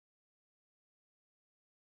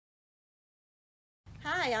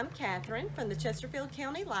Hi, I'm Catherine from the Chesterfield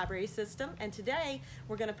County Library System, and today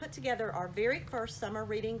we're going to put together our very first summer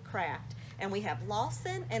reading craft. And we have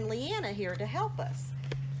Lawson and Liana here to help us.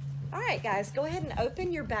 All right, guys, go ahead and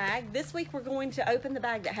open your bag. This week we're going to open the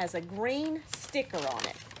bag that has a green sticker on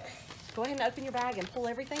it. Go ahead and open your bag and pull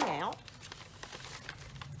everything out.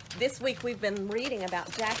 This week we've been reading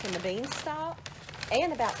about Jack and the Beanstalk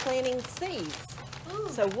and about planting seeds. Ooh.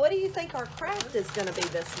 So what do you think our craft is going to be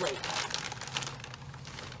this week?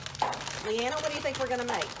 Liana, what do you think we're going to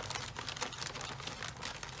make?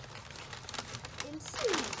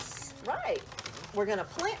 Seeds. Right. We're going to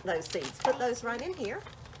plant those seeds. Put those right in here.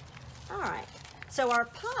 All right. So our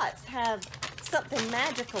pots have something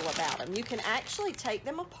magical about them. You can actually take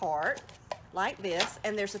them apart like this,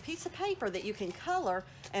 and there's a piece of paper that you can color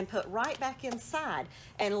and put right back inside.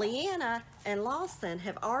 And Liana and Lawson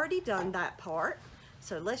have already done that part.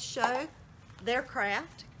 So let's show their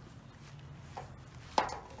craft.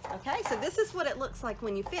 Okay, so this is what it looks like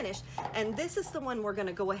when you finish, and this is the one we're going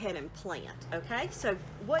to go ahead and plant. Okay, so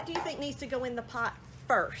what do you think needs to go in the pot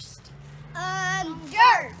first?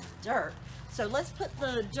 Dirt. Dirt. So let's put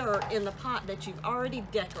the dirt in the pot that you've already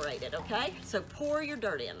decorated, okay? So pour your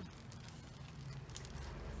dirt in.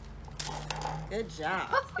 Good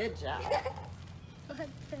job, good job.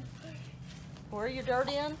 Pour your dirt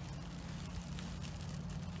in.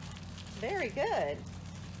 Very good.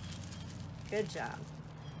 Good job.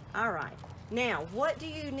 All right. Now, what do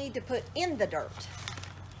you need to put in the dirt?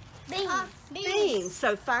 Beans.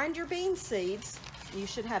 So find your bean seeds. You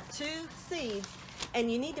should have 2 seeds,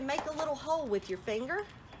 and you need to make a little hole with your finger.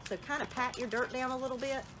 So kind of pat your dirt down a little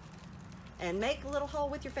bit and make a little hole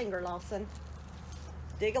with your finger, Lawson.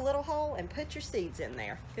 Dig a little hole and put your seeds in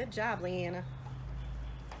there. Good job, Liana.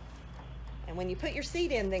 And when you put your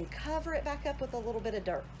seed in, then cover it back up with a little bit of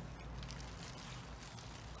dirt.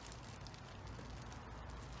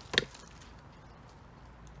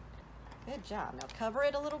 Good job. Now cover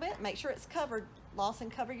it a little bit. Make sure it's covered. Lawson,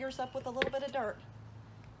 cover yours up with a little bit of dirt.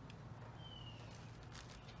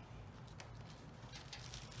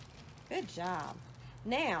 Good job.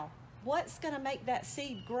 Now, what's going to make that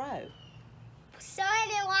seed grow? Sun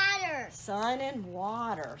and water. Sun and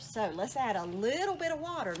water. So let's add a little bit of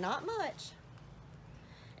water, not much.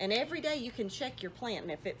 And every day you can check your plant,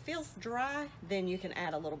 and if it feels dry, then you can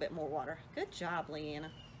add a little bit more water. Good job,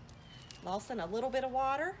 Liana. Lawson, a little bit of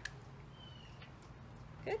water.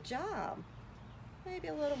 Good job. Maybe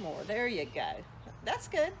a little more. There you go. That's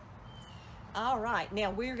good. All right,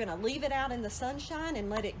 now we're going to leave it out in the sunshine and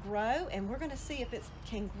let it grow, and we're going to see if it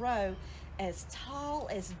can grow as tall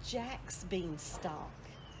as Jack's beanstalk.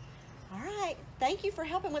 All right, thank you for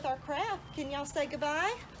helping with our craft. Can y'all say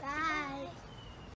goodbye? Bye.